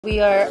We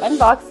are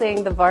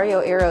unboxing the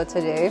Varjo Aero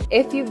today.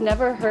 If you've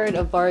never heard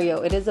of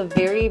Varjo, it is a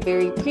very,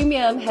 very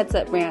premium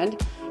headset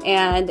brand,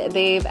 and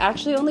they've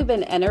actually only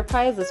been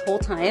enterprise this whole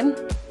time.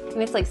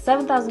 And it's like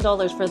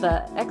 $7,000 for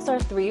the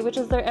XR3, which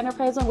is their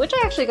enterprise one, which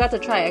I actually got to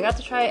try. I got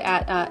to try it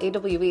at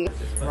AWE.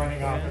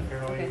 Running off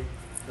fairly.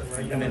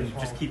 Okay. And then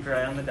just keep your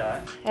eye on the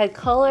dot. I had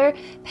color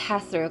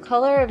pass-through,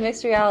 color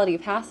mixed reality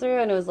pass-through,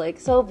 and it was like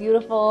so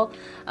beautiful.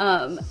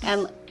 And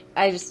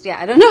I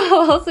don't know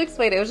how else to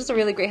explain it. It was just a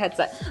really great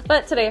headset.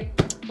 But today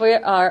we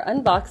are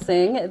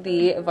unboxing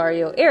the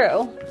Varjo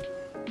Aero.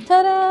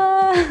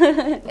 Ta-da!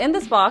 In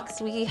this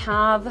box we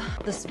have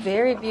this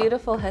very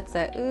beautiful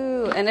headset.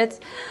 Ooh, and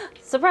it's,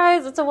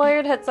 surprise, it's a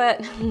wired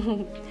headset.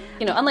 You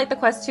know, unlike the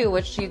Quest 2,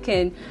 which you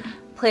can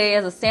play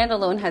as a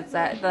standalone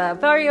headset, the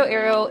Varjo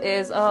Aero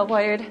is a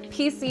wired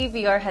PC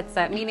VR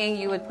headset, meaning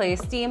you would play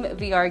Steam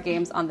VR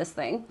games on this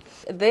thing.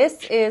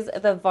 This is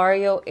the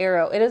Varjo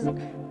Aero. It is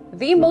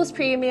the most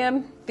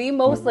premium, the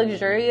most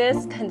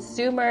luxurious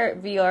consumer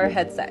VR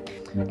headset.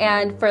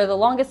 And for the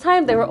longest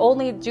time, they were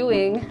only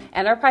doing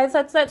enterprise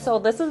headsets, so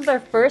this is their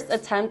first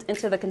attempt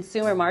into the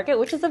consumer market,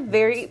 which is a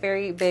very,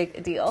 very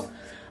big deal.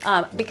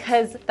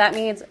 Because that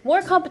means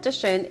more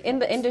competition in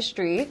the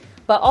industry,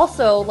 but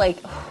also like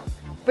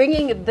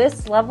bringing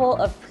this level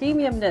of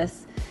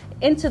premiumness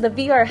into the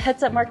VR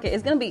headset market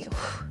is gonna be,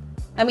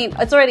 I mean,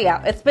 it's already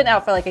out. It's been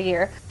out for like a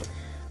year.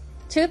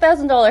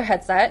 $2,000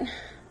 headset,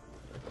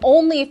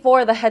 only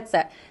for the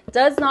headset.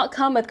 Does not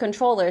come with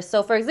controllers.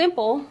 So for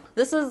example,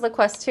 this is the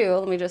Quest 2.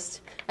 Let me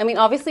just, I mean,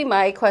 obviously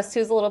my Quest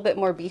 2 is a little bit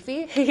more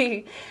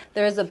beefy.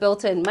 There's a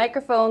built-in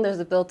microphone, there's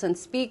a built-in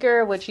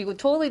speaker, which you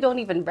totally don't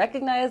even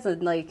recognize,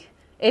 and like,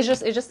 it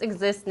just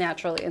exists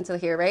naturally into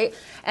here, right?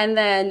 And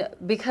then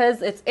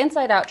because it's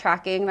inside out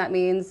tracking, that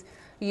means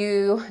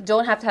you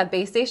don't have to have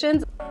base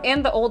stations.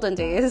 In the olden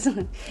days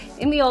on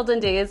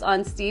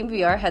Steam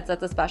VR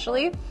headsets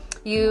especially,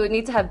 you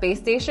need to have base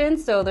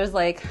stations. So there's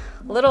like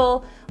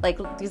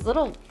these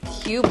little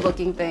cube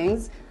looking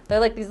things. They're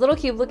like these little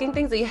cube looking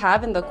things that you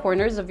have in the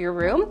corners of your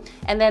room.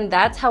 And then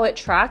that's how it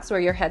tracks where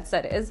your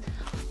headset is.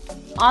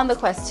 On the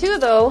Quest 2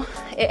 though,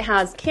 it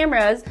has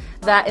cameras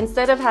that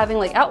instead of having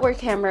like outward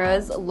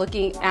cameras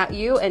looking at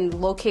you and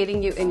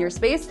locating you in your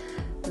space,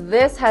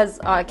 this has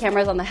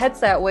cameras on the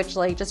headset which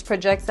like just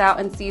projects out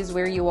and sees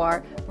where you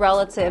are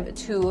relative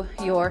to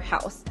your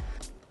house.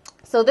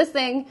 So this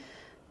thing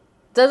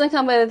doesn't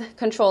come with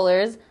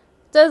controllers,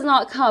 does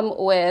not come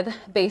with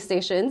base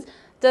stations,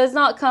 does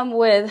not come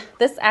with,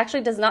 this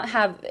actually does not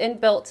have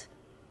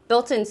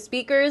built-in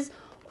speakers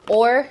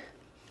or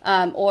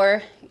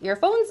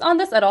earphones on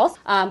this at all.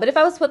 But if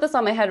I was to put this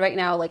on my head right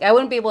now, like I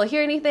wouldn't be able to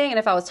hear anything, and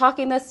if I was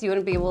talking this, you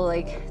wouldn't be able to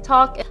like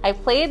talk. I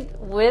played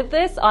with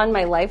this on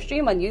my live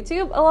stream on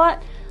YouTube a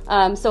lot.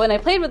 So when I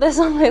played with this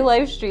on my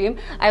live stream,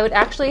 I would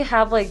actually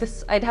have like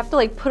this, I'd have to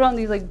like put on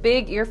these like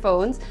big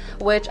earphones,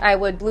 which I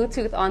would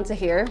Bluetooth onto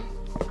here.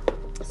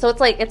 So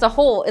it's like, it's a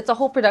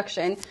whole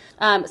production.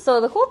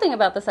 So the cool thing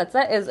about this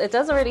headset is it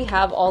does already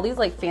have all these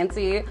like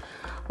fancy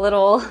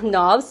little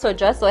knobs to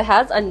adjust. So it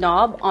has a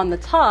knob on the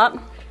top,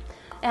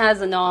 it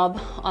has a knob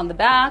on the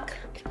back,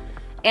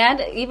 and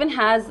it even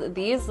has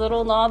these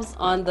little knobs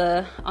on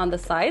the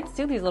sides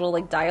too, these little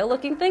like dial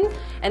looking things,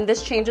 and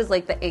this changes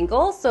like the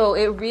angle, so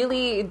it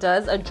really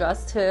does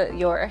adjust to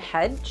your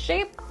head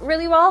shape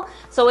really well.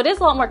 So it is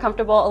a lot more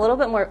comfortable, a little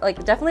bit more,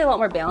 like definitely a lot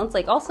more balanced.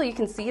 Like also you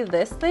can see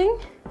this thing,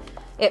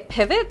 it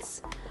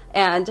pivots,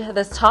 and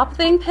this top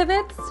thing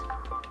pivots.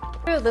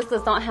 This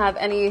does not have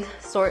any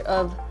sort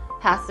of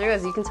pass-through.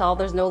 As you can tell,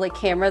 there's no like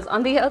cameras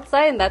on the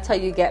outside, and that's how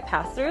you get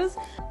pass-throughs.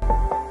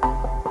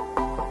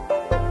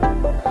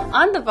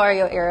 On the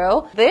Varjo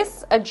Aero,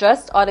 this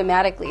adjusts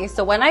automatically.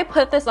 So when I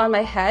put this on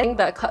my head,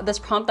 this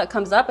prompt that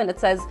comes up and it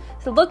says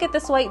to look at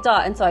this white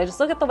dot, and so I just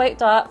look at the white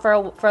dot for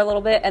a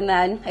little bit, and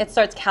then it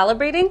starts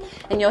calibrating,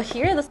 and you'll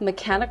hear this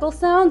mechanical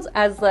sounds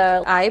as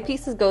the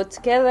eyepieces go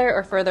together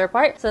or further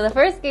apart. So the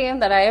first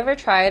game that I ever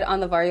tried on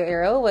the Varjo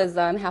Aero was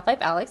Half-Life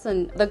Alyx,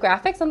 and the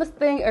graphics on this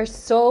thing are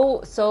so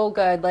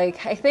good.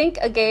 Like I think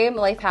a game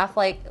like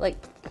Half-Life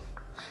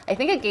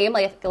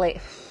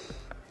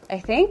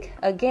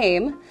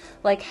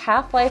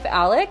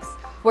Alyx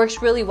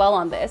works really well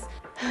on this.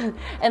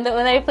 And then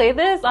when I played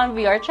this on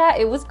VR chat,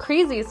 it was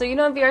crazy. So you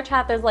know in VR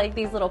chat there's like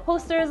these little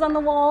posters on the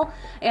wall,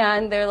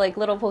 and they're like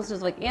little posters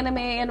of like anime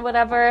and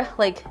whatever.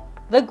 Like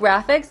the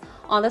graphics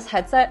on this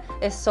headset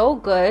is so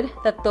good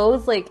that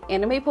those like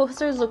anime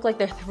posters look like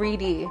they're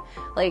 3D.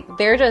 Like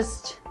they're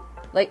just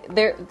like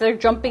they're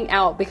jumping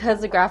out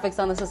because the graphics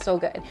on this is so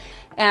good.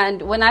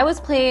 And when I was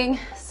playing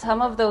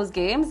some of those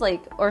games,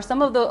 like, or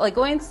some of the, like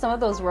going to some of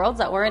those worlds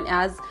that weren't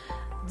as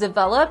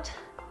developed,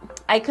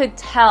 I could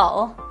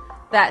tell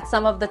that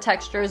some of the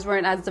textures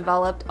weren't as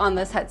developed on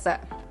this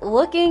headset.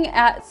 Looking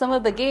at some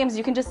of the games,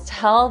 you can just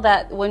tell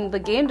that when the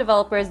game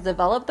developers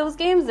developed those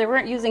games, they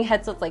weren't using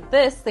headsets like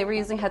this, they were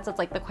using headsets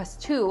like the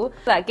Quest 2.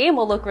 That game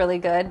will look really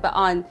good, but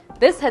on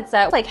this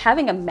headset, like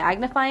having a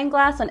magnifying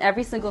glass on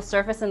every single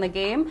surface in the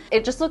game,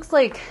 it just looks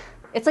like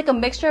It's like a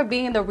mixture of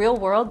being in the real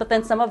world, but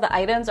then some of the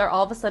items are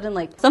all of a sudden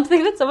like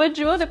something that someone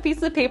drew on a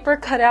piece of paper,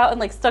 cut out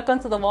and like stuck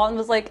onto the wall, and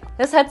was like,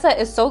 this headset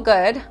is so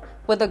good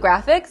with the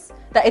graphics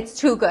that it's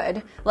too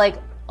good. Like,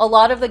 a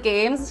lot of the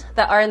games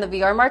that are in the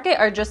VR market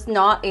are just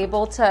not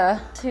able to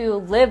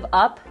live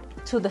up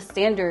to the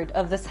standard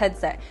of this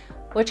headset,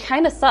 which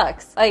kind of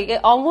sucks. Like,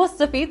 it almost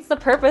defeats the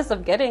purpose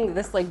of getting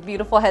this like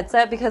beautiful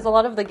headset, because a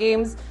lot of the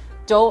games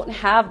don't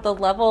have the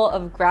level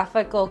of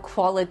graphical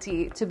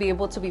quality to be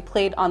able to be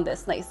played on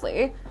this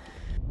nicely.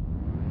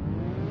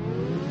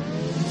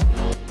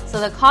 So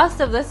the cost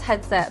of this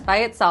headset by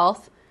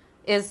itself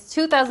is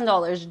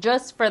 $2,000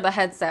 just for the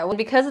headset.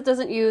 Because it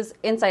doesn't use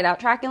inside-out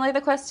tracking like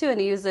the Quest 2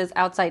 and it uses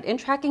outside-in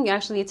tracking, you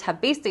actually need to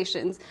have base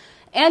stations.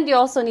 And you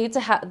also need to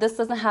have, this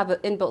doesn't have an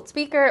inbuilt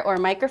speaker or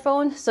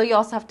microphone, so you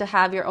also have to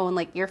have your own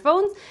like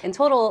earphones. In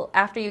total,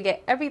 after you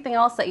get everything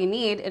else that you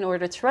need in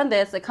order to run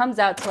this, it comes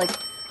out to like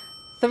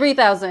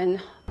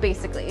 $3,000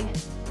 basically.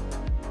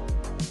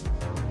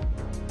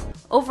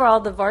 Overall,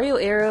 the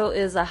Varjo Aero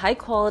is a high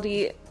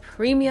quality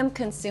premium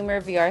consumer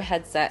VR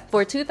headset.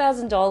 For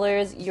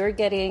 $2,000, you're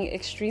getting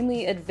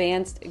extremely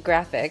advanced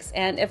graphics,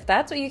 and if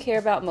that's what you care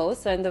about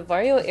most, then the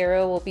Varjo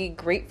Aero will be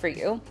great for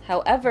you.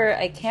 However,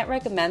 I can't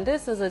recommend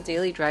this as a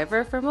daily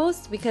driver for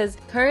most, because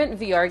current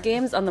VR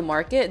games on the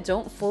market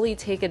don't fully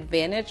take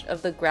advantage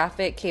of the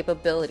graphic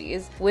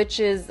capabilities, which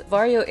is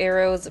Varjo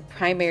Aero's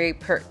primary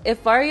perk.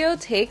 If Varjo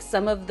takes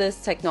some of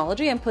this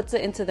technology and puts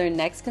it into their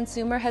next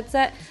consumer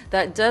headset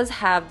that does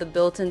have the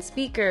built-in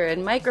speaker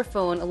and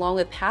microphone along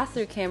with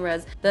pass-through cameras,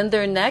 then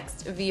their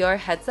next VR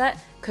headset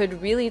could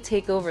really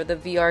take over the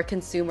VR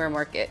consumer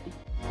market.